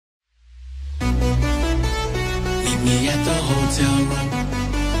Meet me at the hotel room.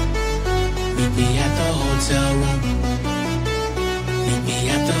 Meet me at the hotel room. Meet me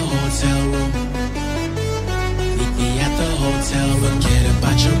at the hotel room. Meet me at the hotel room. Forget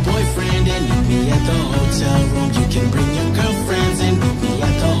about your boyfriend and meet me at the hotel room. You can bring your girlfriends and meet me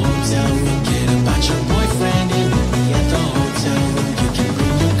at the hotel room. Forget about your boyfriend and meet me at the hotel room. You can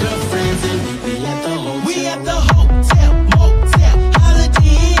bring your girlfriends and meet me at the hotel room. We at the hotel, motel,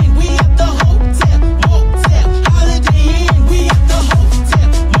 Holiday Inn. We at the hotel, motel, Holiday Inn. We at the hotel,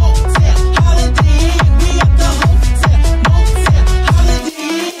 motel, Holiday Inn. We at the hotel, motel, Holiday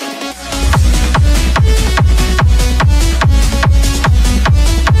Inn.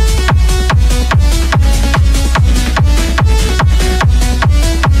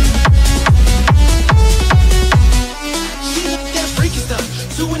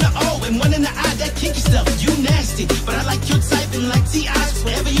 But I like your type and like T.I.'s,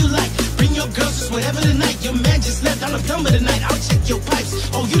 whatever you like. Bring your girls, just whatever tonight. Your man just left on a plumber tonight. I'll check your pipes.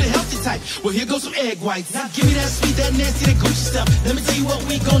 Oh, you the healthy type. Well, here goes some egg whites. Now give me that sweet, that nasty, that Gucci stuff. Let me tell you what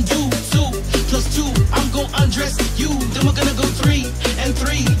we gon' do. 2 plus 2, I'm gon' undress you. Then we're gonna go 3 and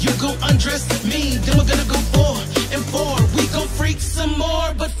 3. You gon' undress me. Then we're gonna go 4 and 4. We gon' freak some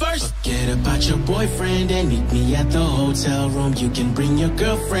more. But first, forget about your boyfriend and meet me at the hotel room. You can bring your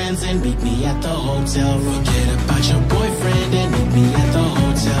girlfriends and meet me at the hotel room. Forget about your boyfriend and meet me at the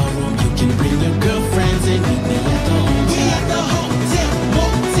hotel room. You can bring your girlfriends and meet me at the hotel room. We at the hotel,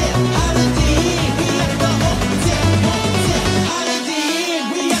 motel, Holiday Inn. We at the hotel, motel, Holiday Inn.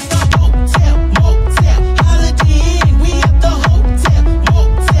 We at the hotel, motel, Holiday Inn. We at the hotel,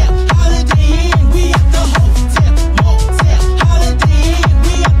 motel, Holiday Inn. We at the hotel, motel, Holiday Inn.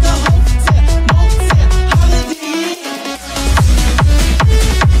 We at the hotel, motel, Holiday Inn.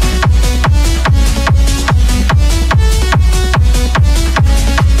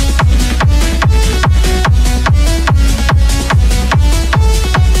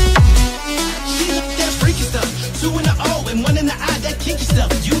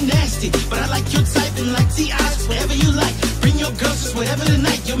 But I like your type and like T.I.'s, whatever you like. Bring your girls, just whatever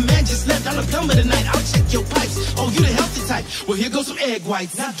tonight. Your man just left on a plumber tonight. I'll check your pipes. Oh, you the healthy type. Well, here goes some egg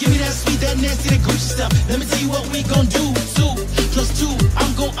whites. Now give me that sweet, that nasty, that Gucci stuff. Let me tell you what we gon' do. 2 plus 2,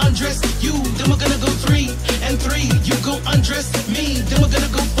 I'm gon' undress you. Then we're gonna go 3 and 3. You gon' undress me. Then we're gonna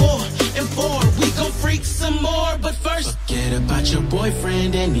go 4 and 4. We gon' freak some more. But first, forget about your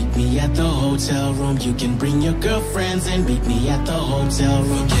boyfriend and meet me at the hotel room. You can bring your girlfriends and meet me at the hotel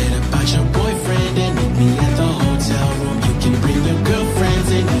room. Forget about your boyfriend and meet me at the hotel room. You can bring your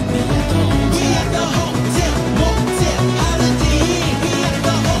girlfriends and meet me at the hotel room. We at the hotel, motel, Holiday Inn. We at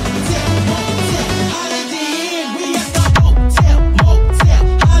the hotel, motel, Holiday Inn. We at the hotel, motel,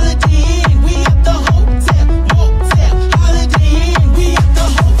 Holiday Inn. We at the hotel, motel, Holiday Inn. We at the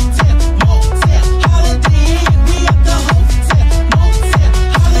hotel, motel, Holiday Inn. We at the hotel, motel,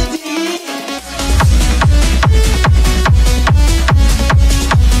 Holiday Inn.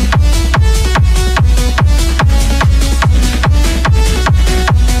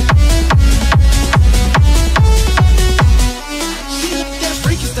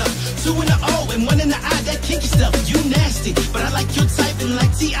 But I like your type and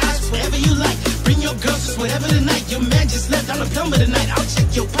like T.I.'s, whatever you like. Bring your girls, just whatever tonight. Your man just left on a plumber tonight. I'll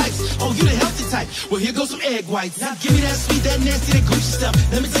check your pipes. Oh, you the healthy type. Well, here goes some egg whites. Now give me that sweet, that nasty, that Gucci stuff.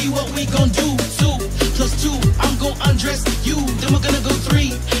 Let me tell you what we gon' do. 2 plus 2, I'm gon' undress you. Then we're gonna go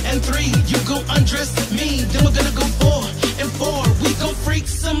 3 and 3. You gon' undress me. Then we're gonna go 4 and 4. We gon' freak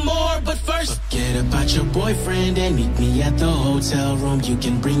some more. But first, forget about your boyfriend and meet me at the hotel room. You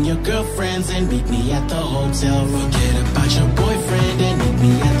can bring your girlfriends and meet me at the hotel room. Forget about your boyfriend and meet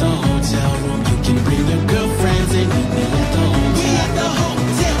me at the hotel room. You can bring your girlfriends and meet me at the hotel room. We at the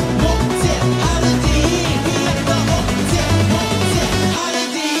hotel, motel, Holiday Inn. We at the hotel, motel,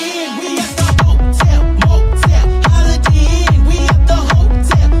 Holiday Inn. We at the hotel, motel, Holiday Inn. We at the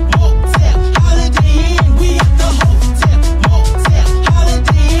hotel, motel, Holiday Inn. We at the hotel, motel,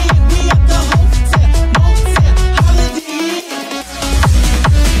 Holiday Inn. We at the hotel, motel, Holiday Inn.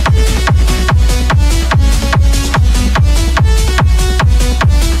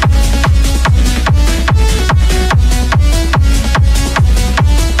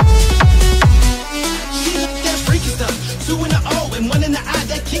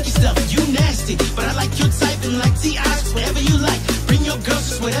 But I like your type and like T.I.'s, whatever you like. Bring your girls,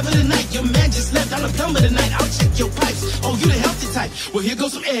 just whatever tonight. Your man just left on a plumber tonight. I'll check your pipes. Oh, you the healthy type. Well, here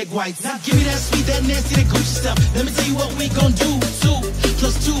goes some egg whites. Now give me that sweet, that nasty, that Gucci stuff. Let me tell you what we gon' do. 2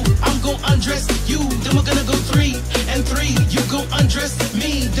 plus 2, I'm gon' undress you. Then we're gonna go 3 and 3. You gon' undress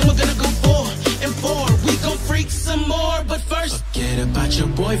me. Then we're gonna go 4 and 4. We gon' freak freak some more, but first, forget about your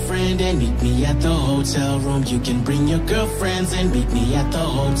boyfriend and meet me at the hotel room. You can bring your girlfriends and meet me at the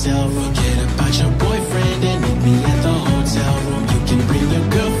hotel room. Forget about your boyfriend and meet me at the hotel room. You can bring your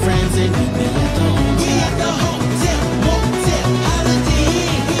girlfriends and meet me at the hotel room. We at the hotel, motel, Holiday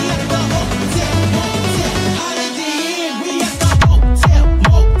Inn. We at the hotel, motel, Holiday Inn. We at the hotel,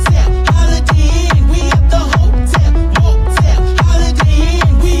 motel, Holiday Inn. We at the hotel, motel, Holiday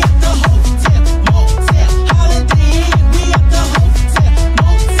Inn. We at the hotel, motel, Holiday Inn. We at the hotel,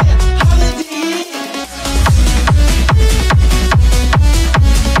 motel, Holiday Inn.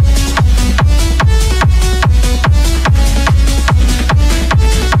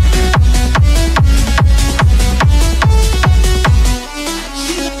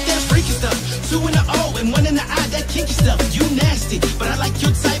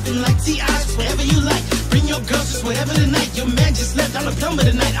 Whatever the night, your man just left on the plumber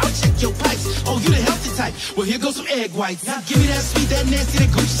tonight. I'll check your pipes. Oh, you the healthy type. Well, here goes some egg whites. Now give me that sweet, that nasty, that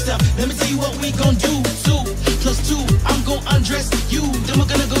Gucci stuff. Let me tell you what we gon' do. 2+2, I'm gon' undress you. Then we're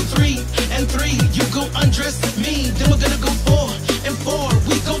gonna go 3 and 3. You gon' undress me. Then we're gonna go 4 and 4.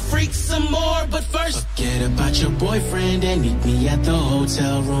 We gon' freak some more, but first, forget about your boyfriend and meet me at the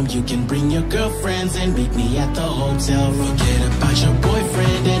hotel room. You can bring your girlfriends and meet me at the hotel room. Forget about your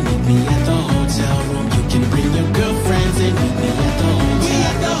boyfriend and meet me at the hotel room. You can bring your girlfriends and meet me at the hotel. We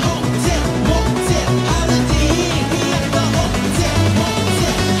at the hotel, motel, Holiday Inn. We at the hotel,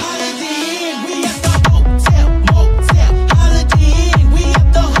 motel, Holiday Inn. We at the hotel, motel, Holiday Inn. We at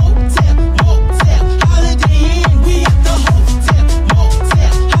the hotel, motel, Holiday Inn. We at the hotel,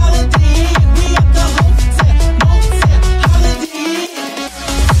 motel, Holiday Inn. We at the hotel, motel, Holiday Inn.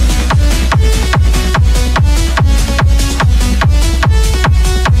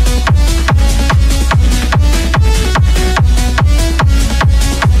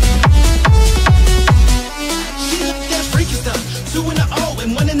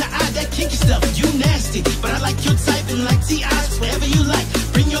 But I like your type and like T.I.'s, wherever you like.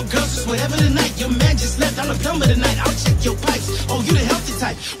 Bring your girls, just whatever the night. Your man just left on the plumber tonight. I'll check your pipes. Oh, you the healthy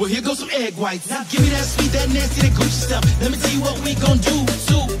type. Well, here goes some egg whites. Now give me that sweet, that nasty, that Gucci stuff. Let me tell you what we gon' do.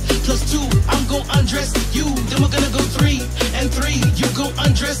 2+2, I'm gon' undress you. Then we're gonna go 3 and 3. You gon'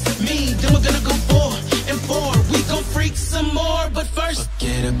 undress me. Then we're gonna go 4 and 4. We gon' freak some more, but first,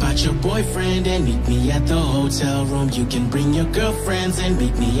 forget about your boyfriend and meet me at the hotel room. You can bring your girlfriends and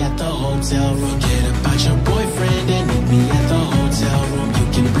meet me at the hotel room. Forget about your boyfriend and meet me at the hotel room. You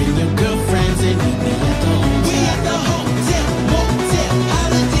can bring your